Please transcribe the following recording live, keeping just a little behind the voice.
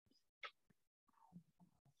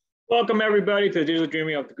Welcome, everybody, to the Digital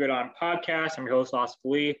Dreaming of the Gridiron podcast. I'm your host, Austin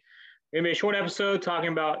Lee. We're going to be a short episode talking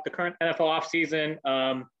about the current NFL offseason.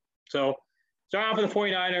 So, starting off with the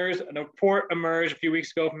 49ers, a report emerged a few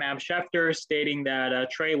weeks ago from Adam Schefter stating that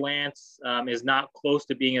Trey Lance is not close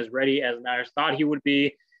to being as ready as the Niners thought he would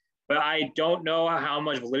be. But I don't know how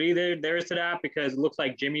much validity there is to that because it looks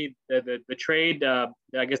like Jimmy, the trade, I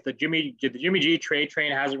guess the Jimmy G trade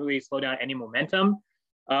train hasn't really slowed down any momentum.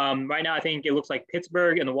 Right now, I think it looks like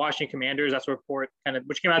Pittsburgh and the Washington Commanders. That's a report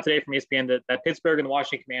which came out today from ESPN that Pittsburgh and the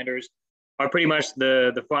Washington Commanders are pretty much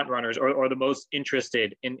the front runners or the most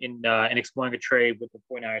interested in exploring a trade with the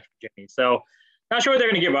 49ers for Jimmy. So not sure what they're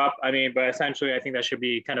going to give up. I mean, but essentially, I think that should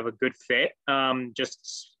be kind of a good fit.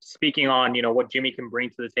 Just speaking on what Jimmy can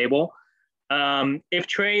bring to the table. If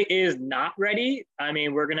Trey is not ready, I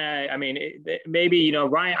mean, maybe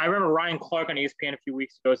Ryan. I remember Ryan Clark on ESPN a few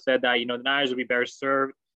weeks ago said that the Niners would be better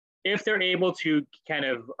served if they're able to kind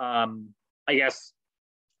of, I guess,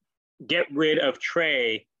 get rid of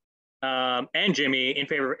Trey and Jimmy in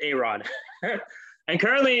favor of A-Rod. And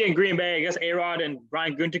currently in Green Bay, I guess A-Rod and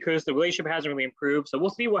Brian Gutekunst, the relationship hasn't really improved. So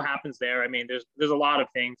we'll see what happens there. I mean, there's a lot of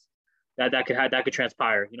things that could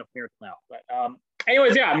transpire, from here to now. But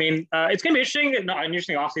anyways, yeah, I mean, it's gonna be interesting, an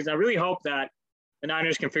interesting offseason. I really hope that the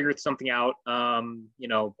Niners can figure something out.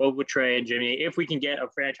 Both with Trey and Jimmy, if we can get a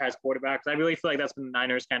franchise quarterback, because I really feel like that's been the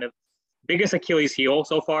Niners' kind of biggest Achilles heel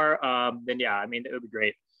so far. Then yeah, I mean, it would be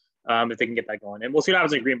great if they can get that going, and we'll see what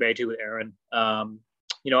happens in Green Bay too with Aaron.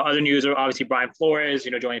 Other news are obviously Brian Flores,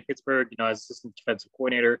 joining Pittsburgh, as assistant defensive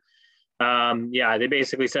coordinator. They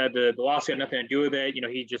basically said the lawsuit had nothing to do with it.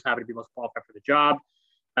 He just happened to be most qualified for the job.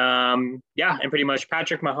 And pretty much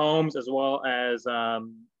Patrick Mahomes as well as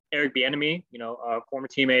Eric Bieniemy, a former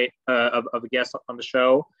teammate of a guest on the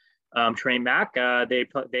show, Trey Mack.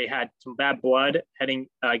 They had some bad blood heading,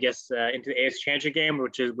 into the AFC Championship game,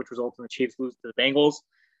 which resulted in the Chiefs lose to the Bengals.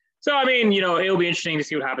 So I mean, it'll be interesting to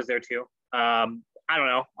see what happens there too. I don't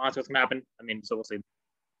know honestly what's gonna happen. I mean, so we'll see.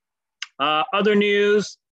 Other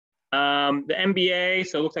news. The NBA,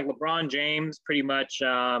 so it looks like LeBron James pretty much,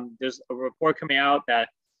 there's a report coming out that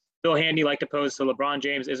Bill Handy liked to post, so LeBron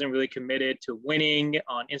James isn't really committed to winning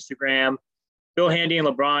on Instagram. Bill Handy and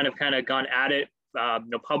LeBron have kind of gone at it,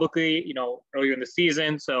 publicly, earlier in the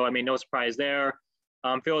season. So, I mean, no surprise there.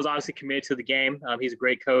 Phil is obviously committed to the game. He's a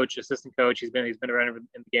great coach, assistant coach. He's been around in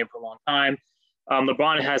the game for a long time.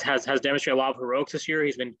 LeBron has demonstrated a lot of heroics this year.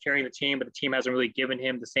 He's been carrying the team, but the team hasn't really given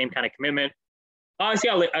him the same kind of commitment. Honestly,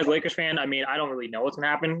 as a Lakers fan, I mean, I don't really know what's going to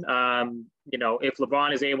happen. If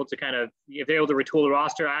LeBron is able to if they're able to retool the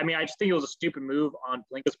roster, I mean, I just think it was a stupid move on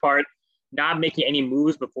Pelinka's part, not making any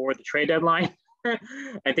moves before the trade deadline.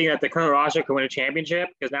 I think that the current roster can win a championship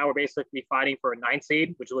because now we're basically fighting for a 9th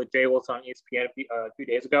seed, which is what Jay Wilson on ESPN a few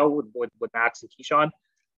days ago with Max and Keyshawn.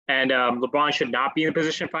 And LeBron should not be in a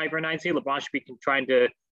position to fight for a 9th seed. LeBron should be trying to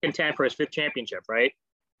contend for his 5th championship, right?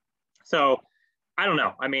 So I don't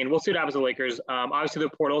know. I mean, we'll see what happens to the Lakers. Obviously, the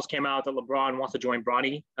portals came out that LeBron wants to join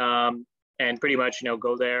Bronny and pretty much,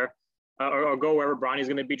 go there or go wherever Bronny's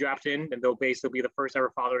going to be drafted in. And they'll basically be the first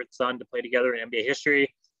ever father and son to play together in NBA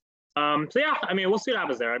history. Yeah, I mean, we'll see what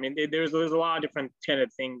happens there. I mean, there's a lot of different kind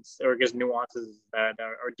of things or just nuances that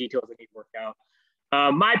are details that need to work out.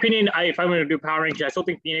 My opinion, if I'm going to do power rankings, I still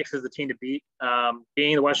think Phoenix is the team to beat.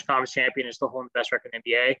 Being the Western Conference champion and still holding the best record in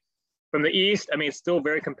the NBA. From the East, I mean, it's still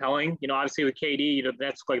very compelling. Obviously with KD,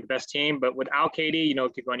 that's like the best team. But without KD,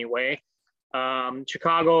 it could go any way.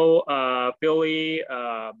 Chicago, Philly,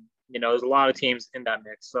 there's a lot of teams in that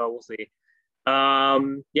mix. So we'll see.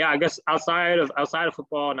 I guess outside of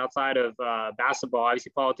football and outside of basketball,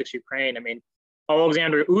 obviously politics, Ukraine. I mean,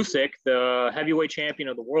 Alexander Usyk, the heavyweight champion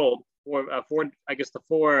of the world, recognized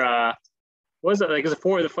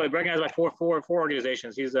by four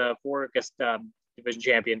organizations. He's a division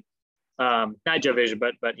champion. Not division,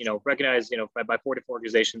 but recognized by 44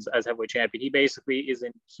 organizations as heavyweight champion. He basically is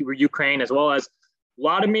in Ukraine, as well as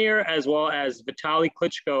Vladimir, as well as Vitaly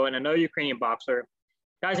Klitschko, and another Ukrainian boxer.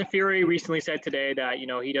 Tyson Fury recently said today that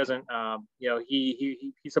he doesn't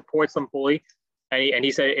he supports them fully, and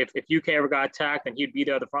he said if UK ever got attacked, then he'd be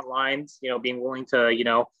there at the front lines, being willing to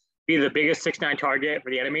be the biggest 6'9" target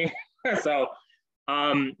for the enemy. So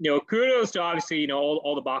kudos to obviously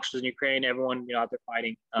all the boxers in Ukraine, everyone out there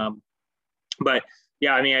fighting. But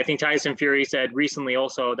yeah, I mean, I think Tyson Fury said recently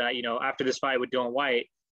also that, after this fight with Dylan White,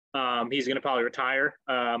 he's going to probably retire.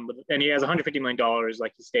 And he has $150 million,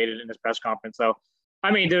 like he stated in his press conference. So,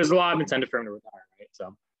 I mean, there's a lot of incentive for him to retire, right?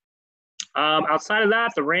 So, outside of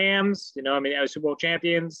that, the Rams, they were Super Bowl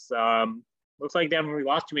champions. Looks like they haven't really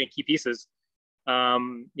lost too many key pieces.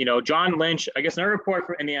 John Lynch, I guess another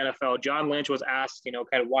report in the NFL, John Lynch was asked, kind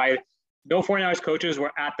of why no 49ers coaches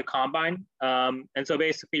were at the combine. And so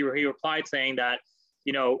basically he replied saying that,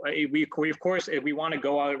 we of course, if we want to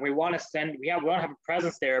go out, we want to have a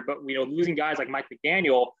presence there, but, losing guys like Mike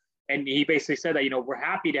McDaniel, and he basically said that, we're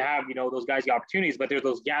happy to have, those guys the opportunities, but there's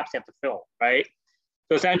those gaps you have to fill, right?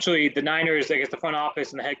 So essentially the Niners, I guess the front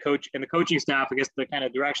office and the head coach and the coaching staff, I guess the kind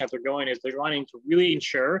of direction that they're going is they're wanting to really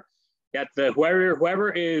ensure that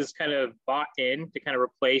whoever is kind of bought in to kind of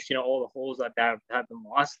replace, all the holes that have been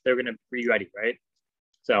lost, they're going to be ready, right?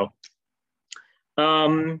 So,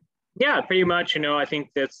 yeah, pretty much, I think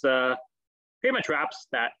that's pretty much wraps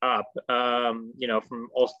that up, from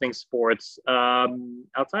all things sports.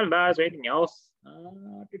 Outside of that, is there anything else?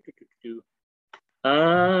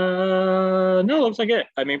 No, looks like it.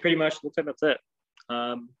 I mean, pretty much looks like that's it.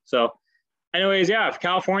 So anyways, yeah,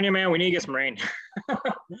 California, man, we need to get some rain.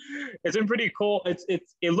 It's been pretty cool.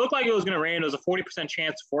 It looked like it was going to rain. It was a 40%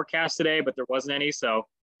 chance forecast today, but there wasn't any. So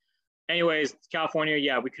anyways, California,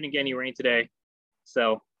 yeah, we couldn't get any rain today.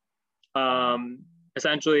 So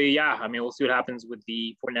essentially, yeah, I mean, we'll see what happens with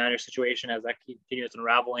the 49ers situation as that continues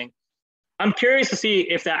unraveling. I'm curious to see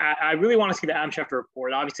if I really want to see the Adam Schefter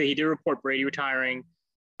report. Obviously, he did report Brady retiring,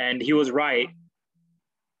 and he was right.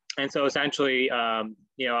 And so essentially, I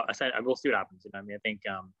said we'll see what happens. I mean, I think,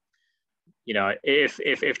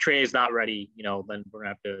 if Trey is not ready, then we're gonna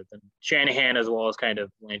have to. Then Shanahan as well as kind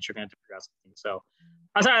of Lynch are gonna have to progress things. So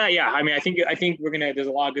outside of that, yeah, I mean, I think we're gonna. There's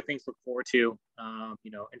a lot of good things to look forward to,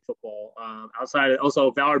 in football. Outside, also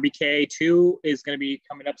Valor BK 2 is gonna be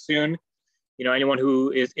coming up soon. Anyone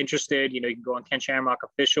who is interested, you can go on Ken Shamrock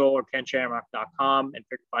Official or KenShamrock.com and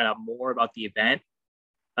find out more about the event.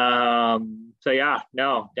 So yeah,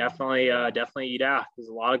 no, definitely, yeah. There's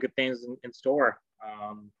a lot of good things in store.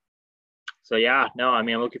 So yeah, no, I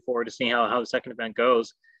mean, I'm looking forward to seeing how the second event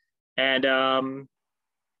goes. And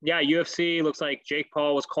yeah, UFC looks like Jake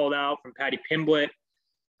Paul was called out from Paddy Pimblett.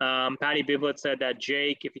 Paddy Pimblett said that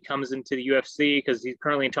Jake, if he comes into the UFC, because he's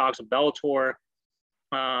currently in talks with Bellator,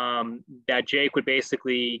 that Jake would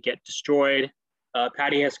basically get destroyed.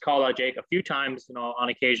 Paddy has called out Jake a few times, on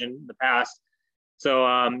occasion in the past. So,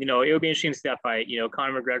 it would be interesting to see that fight.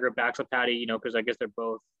 Conor McGregor backs up Paddy, because I guess they're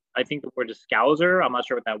both, I think the word is Scouser. I'm not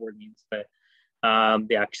sure what that word means, but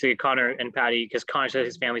yeah, see Conor and Paddy, because Conor says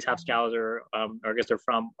his family's half Scouser, or I guess they're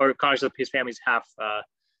from, or Conor says his family's half,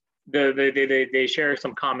 they share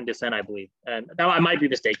some common descent, I believe. And now I might be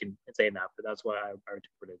mistaken in saying that, but that's what I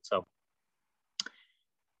interpreted. So,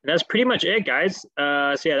 and that's pretty much it, guys.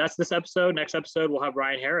 So yeah, that's this episode. Next episode, we'll have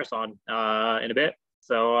Ryan Harris on in a bit.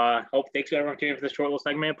 So thanks to everyone for tuning in for this short little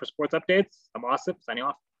segment for sports updates. I'm Asif, signing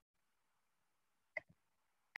off.